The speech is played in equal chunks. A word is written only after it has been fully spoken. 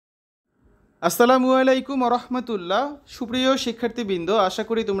আসসালামু আলাইকুম রহমতুল্লাহ। সুপ্রিয় শিক্ষার্থীবৃন্দ, আশা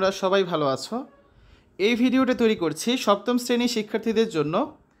করি তোমরা সবাই ভালো আছো। এই ভিডিওটা তৈরি করছি সপ্তম শ্রেণীর শিক্ষার্থীদের জন্য।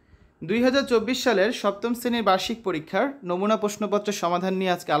 2024 সালের সপ্তম শ্রেণীর বার্ষিক পরীক্ষার নমুনা প্রশ্নপত্রের সমাধান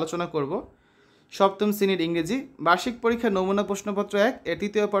নিয়ে আজকে আলোচনা করব। সপ্তম শ্রেণীর ইংরেজি বার্ষিক পরীক্ষার নমুনা প্রশ্নপত্র 1 এর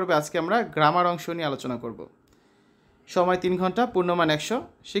তৃতীয় পর্বে আজকে আমরা গ্রামার অংশ নিয়ে আলোচনা করব। সময় 3 ঘন্টা, পূর্ণমান 100।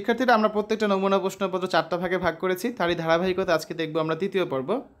 শিক্ষার্থীরা, আমরা প্রত্যেকটা নমুনা প্রশ্নপত্র 4টা ভাগে ভাগ করেছি, তারই ধারাবাহিকতা আজকে দেখব আমরা তৃতীয়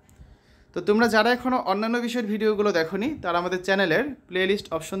পর্ব। তো তোমরা যারা এখনও অন্যান্য বিষয়ের ভিডিওগুলো দেখোনি, তারা আমাদের চ্যানেলের প্লেলিস্ট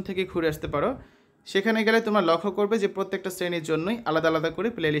অপশন থেকে ঘুরে আসতে পারো। সেখানে গেলে তোমরা লক্ষ্য করবে যে প্রত্যেকটা শ্রেণীর জন্যই আলাদা আলাদা করে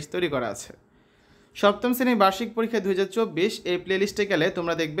প্লেলিস্ট তৈরি করা আছে। সপ্তম শ্রেণীর বার্ষিক পরীক্ষা 2024 এই প্লেলিস্টে গেলে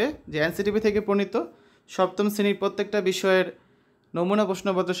তোমরা দেখবে যে এনসিটিভি থেকে প্রণীত সপ্তম শ্রেণীর প্রত্যেকটা বিষয়ের নমুনা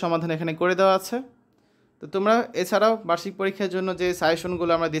প্রশ্নপত্র সমাধান এখানে করে দেওয়া আছে। তো তোমরা এছাড়াও বার্ষিক পরীক্ষার জন্য যে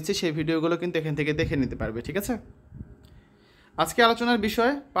সাজেশনগুলো আমরা দিচ্ছি সেই ভিডিওগুলো কিন্তু এখান থেকে দেখে নিতে পারবে, ঠিক আছে? আজকে আলোচনার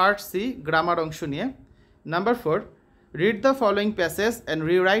বিষয় পার্ট সি, গ্রামার অংশ নিয়ে। Number 4, read the following passage and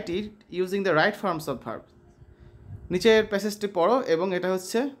rewrite it using the right forms of verb. নিচের প্যাসেজটি পড়ো এবং এটা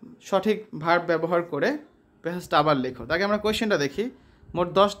হচ্ছে সঠিক ভার্ব ব্যবহার করে প্যাসেজটা আবার লেখো। তাকে আমরা কোয়েশ্চেনটা দেখি। মোট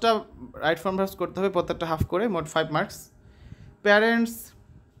 10টা রাইট ফর্ম ভার্বস করতে হবে, প্রত্যেকটা হাফ করে, মোট 5 marks. Parents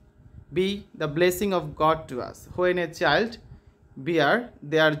be the blessing of God to us. When a child bear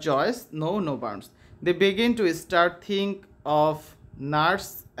their joys, no bounds. They begin to start think of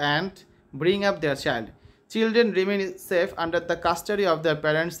nurse and bring up their child. Children remain safe under the custody of their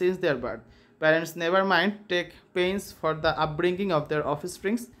parents since their birth. Parents never mind take pains for the upbringing of their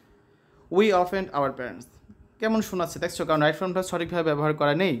offsprings. We offend our parents. কেমন শোনাচ্ছে দেখছো? কারণ right form verb সঠিকভাবে ব্যবহার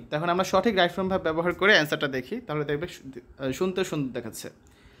করা নেই। তখন আমরা সঠিক রাইট ফর্ম ভার্ব ব্যবহার করে অ্যান্সারটা দেখি, তাহলে দেখবে শুনতে সুন্দর দেখাচ্ছে।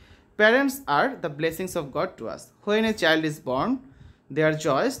 Parents are the blessings of God to us. When a child is born, their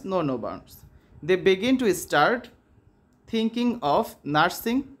joys know no bounds. They begin to start thinking of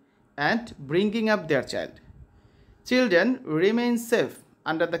nursing and bringing up their child. Children remain safe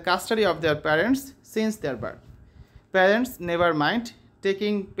under the custody of their parents since their birth. Parents never mind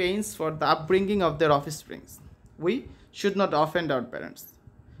taking pains for the upbringing of their offsprings. We should not offend our parents.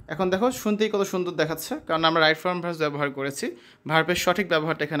 এখন দেখো, শুনতেই কত সুন্দর দেখাচ্ছে, কারণ আমরা right form verb ব্যবহার করেছি, ভার্বের সঠিক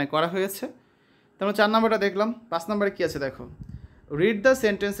ব্যবহারটা এখানে করা হয়েছে। তারপর 4 নম্বরটা দেখলাম। 5 নম্বরে কী আছে দেখো, read the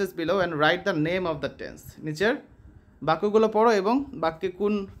sentences below and write the name of the tense. নিচের বাক্যগুলো পড়ো এবং বাক্যে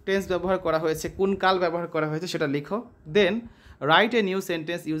কোন টেন্স ব্যবহার করা হয়েছে, কোন কাল ব্যবহার করা হয়েছে সেটা লিখো। দেন write a new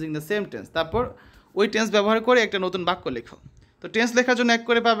sentence using the same tense. তারপর ওই টেন্স ব্যবহার করে একটা নতুন বাক্য লেখো। তো টেন্স লেখার জন্য 1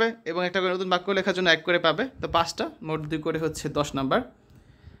 করে পাবে এবং একটা করে নতুন বাক্য লেখার জন্য 1 করে পাবে। তো 5টা, মোট 2 করে হচ্ছে 10 নাম্বার।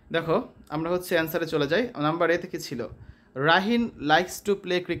 দেখো, আমরা হচ্ছে অ্যান্সারে চলে যাই। নাম্বার এ থেকে ছিল রাহিন likes to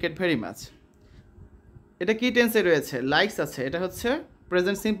play cricket very much. এটা কি টেন্সে রয়েছে? লাইকস আছে, এটা হচ্ছে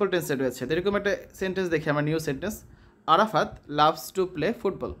প্রেজেন্ট সিম্পল টেন্সে রয়েছে। এরকম একটা সেন্টেন্স দেখি আমরা, new sentence, Arafat loves to play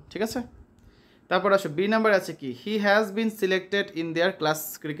football, ঠিক আছে? তারপর আসো বি নাম্বার আছে কি, he has been selected in their class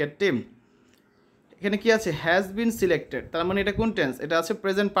cricket team. এখানে কি আছে? হ্যাজ বিন সিলেক্টেড, তার মানে এটা কোন টেন্স? এটা আছে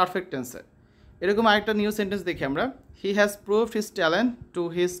প্রেজেন্ট পারফেক্ট টেন্সে। এরকম আরেকটা নিউ সেন্টেন্স দেখি আমরা, he has proved his talent to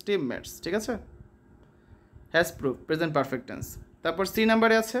his teammates, ঠিক আছে? Has prove, present perfect tense. তারপর সি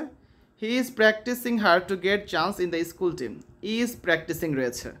নাম্বারে আছে, he is practising her to get chance in the school team. Is practising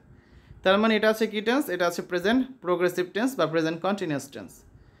রয়েছে, তার মানে এটা আছে কি টেন্স? এটা আছে প্রেজেন্ট প্রোগ্রেসিভ টেন্স বা প্রেজেন্ট কন্টিনিউয়াস টেন্স।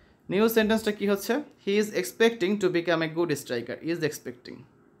 নিউ সেন্টেন্সটা কি হচ্ছে? He is expecting to become a good striker. Is expecting.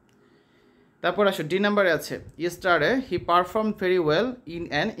 তারপর আসো ডি নাম্বারে আছে, yesterday he perform very well in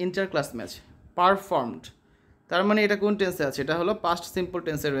an inter class match. Performed, তার মানে এটা কোন টেন্সে আছে? এটা হলো পাস্ট সিম্পল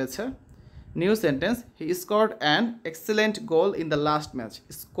টেন্সে রয়েছে। New sentence, he scored an excellent goal in the last match.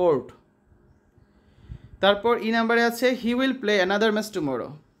 Scored. তারপর ই নাম্বারে আছে, he will play another match tomorrow.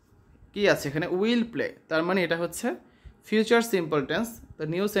 কি আছে এখানে? উইল প্লে, তার মানে এটা হচ্ছে ফিউচার সিম্পল টেন্স। তো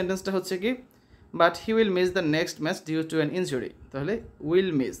নিউ সেন্টেন্সটা হচ্ছে কি, but he will miss the next match due to an injury. তাহলে উইল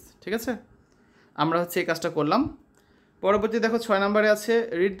মিস, ঠিক আছে? আমরা হচ্ছে এই কাজটা করলাম। পরবর্তী দেখো 6 নম্বরে আছে,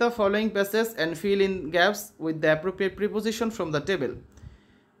 read the following passage and fill in gaps with the appropriate preposition from the table.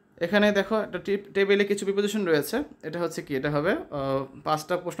 এখানে দেখো একটা টেবিলে কিছু প্রিপোজিশন রয়েছে। এটা হচ্ছে কি, এটা হবে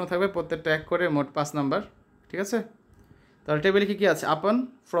 5টা প্রশ্ন থাকবে, প্রত্যেকটা 1 করে, মোট 5 নাম্বার, ঠিক আছে? তাহলে টেবিলে কী কী আছে? আপন,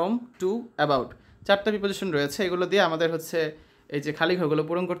 ফ্রম, টু, অ্যাবাউট, 4টা প্রিপোজিশন রয়েছে। এগুলো দিয়ে আমাদের হচ্ছে এই যে খালি ঘরগুলো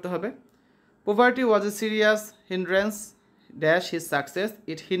পূরণ করতে হবে। Poverty was A serious hindrance dash his success.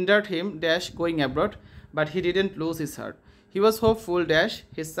 It হিন্ডার্ড him dash going abroad, but he didn't lose his heart. He was hopeful dash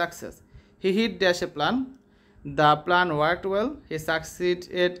his success. He hid dash a plan. The plan worked well. He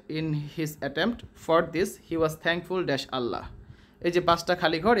succeeded in his attempt. For this he was thankful dash Allah. এই যে 5টা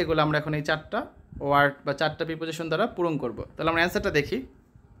খালি ঘর, এগুলো আমরা এখন এই 4টা ওয়ার্ড বা 4টা প্রিপোজিশন দ্বারা পূরণ করব। তাহলে আমরা অ্যান্সারটা দেখি।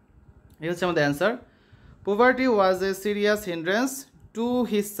 এই হচ্ছে আমাদের answer. Poverty was a serious hindrance to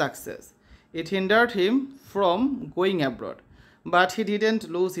his success. It hindered him from going abroad, but he didn't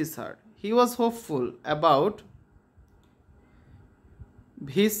lose his heart. He was hopeful about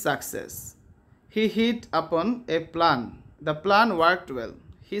his success. He hit upon a plan. The plan worked well.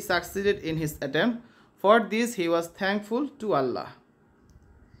 He succeeded in his attempt. For this he was thankful to Allah.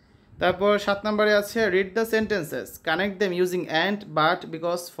 তারপর 7 নম্বরে আছে read the sentences, connect them using and, but,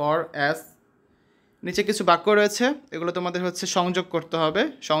 because, for, as. নিচে কিছু বাক্য রয়েছে, এগুলো তোমাদের হচ্ছে সংযুক্ত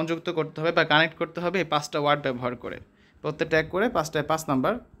করতে হবে বা কানেক্ট করতে হবে এই 5টা ওয়ার্ড ব্যবহার করে। প্রত্যেকটা ট্যাগ করে 5টায় 5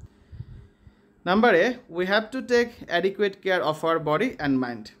 number. Number A, we have to take adequate care of our body and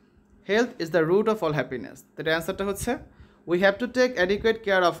mind. Health is the root of all happiness. তার অ্যানসারটা হচ্ছে we have to take adequate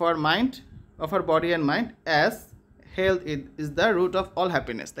care of our mind, of our body and mind, as health is the root of all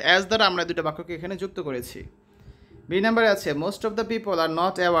happiness. তো as দ্বারা আমরা দুটো বাক্যকে এখানে যুক্ত করেছি। বি নাম্বারে আছে most of the people are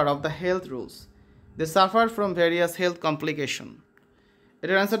not aware of the health rules. They suffer from various health complication.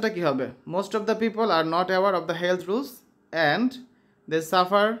 এটার অ্যানসারটা কি হবে? Most of the people are not aware of the health rules and they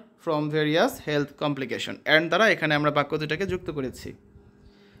suffer from various health complication. and দ্বারা এখানে আমরা বাক্য দুটাকে যুক্ত করেছি।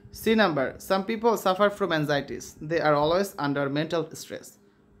 C number, some people suffer from anxieties. They are always under mental stress.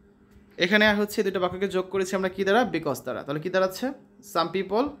 এখানে হচ্ছে দুটো বাক্যকে যোগ করেছি আমরা কি দ্বারা? বিকজ দ্বারা। তাহলে কি দাঁড়াচ্ছে? some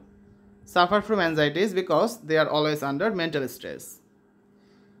people suffer from anxieties because they are always under mental stress.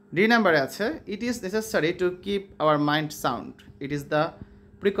 D নাম্বারে আছে it is necessary to keep our mind sound. It is the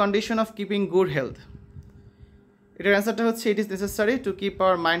precondition of keeping good health. এটার অ্যান্সারটা হচ্ছে it is necessary to keep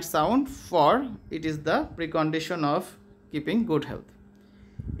our mind sound for it is the precondition of keeping good health.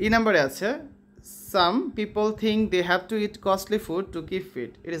 ই নাম্বারে আছে some people think they have to eat costly food to keep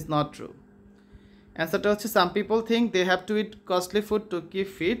fit. It is not true. অ্যান্সারটা হচ্ছে some people think they have to eat costly food to keep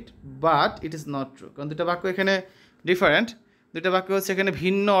fit, but it is not true. কারণ দুটো বাক্য এখানে different, দুটো বাক্য হচ্ছে এখানে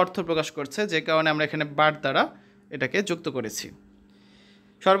ভিন্ন অর্থ প্রকাশ করছে, যে কারণে আমরা এখানে বাট দ্বারা এটাকে যুক্ত করেছি।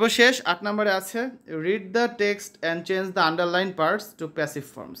 সর্বশেষ 8 নম্বরে আছে read the text and change the underline parts to passive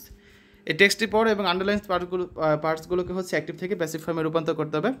forms. এই টেক্সটটি পড়ো এবং আন্ডারলাইন পার্টসগুলোকে হচ্ছে অ্যাক্টিভ থেকে প্যাসিভ ফর্মে রূপান্তর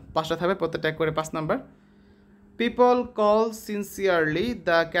করতে হবে। 5টা থাকবে, প্রত্যেকটা ট্যাগ করে 5 number. People call sincerely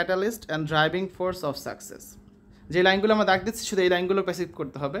the catalyst and driving force of success. যে লাইনগুলো আমরা দাগ দিচ্ছি শুধু এই লাইনগুলো প্যাসিভ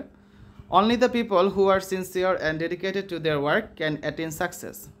করতে হবে। Only the people who are sincere and dedicated to their work can attain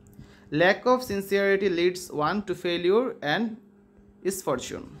success. Lack of sincerity leads one to failure and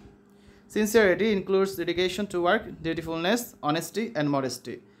misfortune. Sincerity includes dedication to work, dutifulness, honesty, and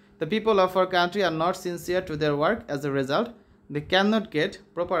modesty. The people of our country are not sincere to their work. As a result, they cannot get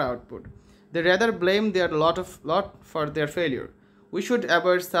proper output. They rather blame their lot for their failure. We should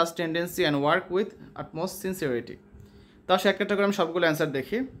avoid such tendency and work with utmost sincerity. তাও একটা করে আমি সবগুলো answer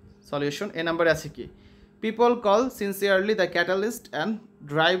দেখি। Solution এ নাম্বারে আছে কি? People call sincerely the catalyst and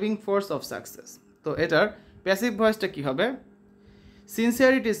driving force of success. তো এটার প্যাসিভ ভয়েসটা কী হবে?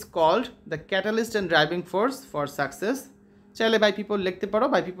 Sincerity is called the catalyst and driving force for success. চাইলে বাই পিপল লিখতে পারো,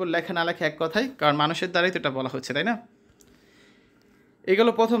 বাই পিপল লেখা না লেখা এক কথাই, কারণ মানুষের দ্বারাই তো এটা বলা হচ্ছে, তাই না?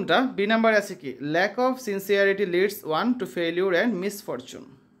 এগুলো প্রথমটা। বি নাম্বারে আছে কি? Lack of sincerity Leeds one two failure and misfortune.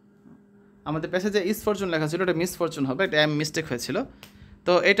 আমাদের প্যাসেজে ইসফরচুন লেখা ছিল, এটা মিসফরচুন হবে, এটা মিস্টেক হয়েছিল।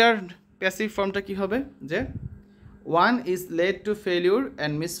 তো এটার প্যাসিভ ফর্মটা কী হবে? যে one is lead two failure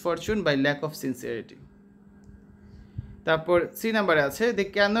and misfortune by lack of sincerity. তারপর সি নাম্বারে আছে they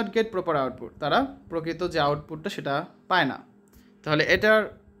can not get proper output. তারা প্রকৃত যে আউটপুটটা সেটা পায় না। তাহলে এটার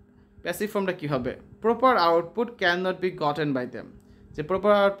প্যাসিভ ফর্মটা কী হবে? Proper output can not be gotten by them. যে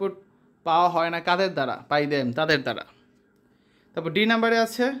প্রপার আউটপুট পাওয়া হয় না কাদের দ্বারা? বাই দেম, তাদের দ্বারা। তারপর ডি নাম্বারে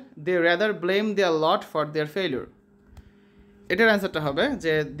আছে দে rather blame there lot for their failure. এটার অ্যান্সারটা হবে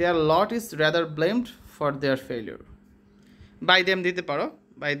যে দেয়ার লট is rather blamed for their failure. By them দিতে পারো,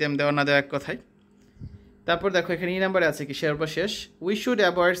 বাই দেম দেওয়া না দেওয়া এক কথাই। তারপর দেখো এখানে ই নাম্বারে আছে কি? সর্বশেষ we should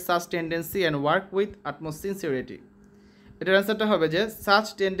avoid such tendency and work with utmost sincerity. এটার অ্যান্সারটা হবে যে such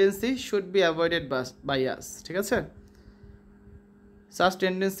tendency should be avoided by us. ঠিক আছে, such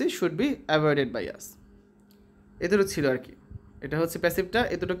tendency should be avoided by us. এদেরও ছিল আর কি। এটা হচ্ছে প্যাসিভটা,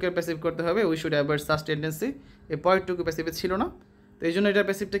 এতটুকু প্যাসিভ করতে হবে। We should avoid such tendency, এই পয়েন্টটুকু প্যাসিভে ছিল না। তো এই জন্য এটার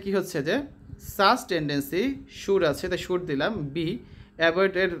প্যাসিভটা কী হচ্ছে যে সাচ টেন্ডেন্সি শুড আছে, তাই শুড দিলাম। Be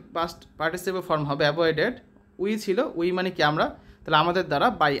avoided past participle form হবে অ্যাভয়েডেড। উই ছিল, উই মানে কি আমরা, তাহলে আমাদের দ্বারা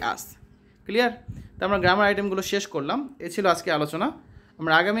বাই আস। ক্লিয়ার? তো আমরা গ্রামার আইটেমগুলো শেষ করলাম। এ ছিল আজকে আলোচনা।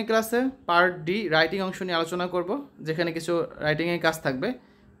 আমরা আগামী ক্লাসে পার্ট ডি রাইটিং অংশ নিয়ে আলোচনা করব, যেখানে কিছু রাইটিংয়ের কাজ থাকবে।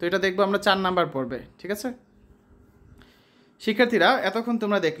 তো এটা দেখবো আমরা 4 নাম্বার পড়বে। ঠিক আছে শিক্ষার্থীরা, এতক্ষণ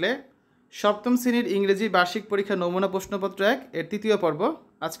তোমরা দেখলে সপ্তম শ্রেণীর ইংরেজি বার্ষিক পরীক্ষা নমুনা প্রশ্নপত্র 1 এর 3য় পর্ব।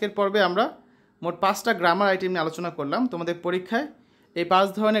 আজকের পর্বে আমরা মোট 5টা গ্রামার আইটেম নিয়ে আলোচনা করলাম। তোমাদের পরীক্ষায় এই 5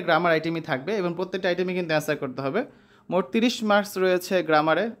 ধরনের গ্রামার আইটেমই থাকবে এবং প্রত্যেকটা আইটেমই কিন্তু অ্যান্সার করতে হবে। মোট 30 মার্কস রয়েছে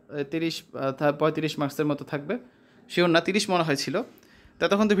গ্রামারে, 35 মার্কসের মতো থাকবে, শিওর না 30 মনে হয়েছিল।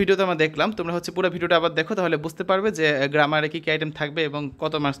 ততক্ষণ তো ভিডিওতে আমরা দেখলাম, তোমরা হচ্ছে পুরো ভিডিওটা আবার দেখো, তাহলে বুঝতে পারবে যে গ্রামারে কী কী আইটেম থাকবে এবং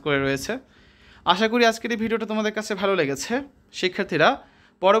কত মার্কস করে রয়েছে। আশা করি আজকের এই ভিডিওটা তোমাদের কাছে ভালো লেগেছে। শিক্ষার্থীরা,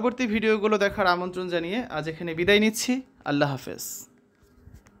 পরবর্তী ভিডিওগুলো দেখার আমন্ত্রণ জানিয়ে আজ এখানে বিদায় নিচ্ছি। আল্লাহ হাফেজ।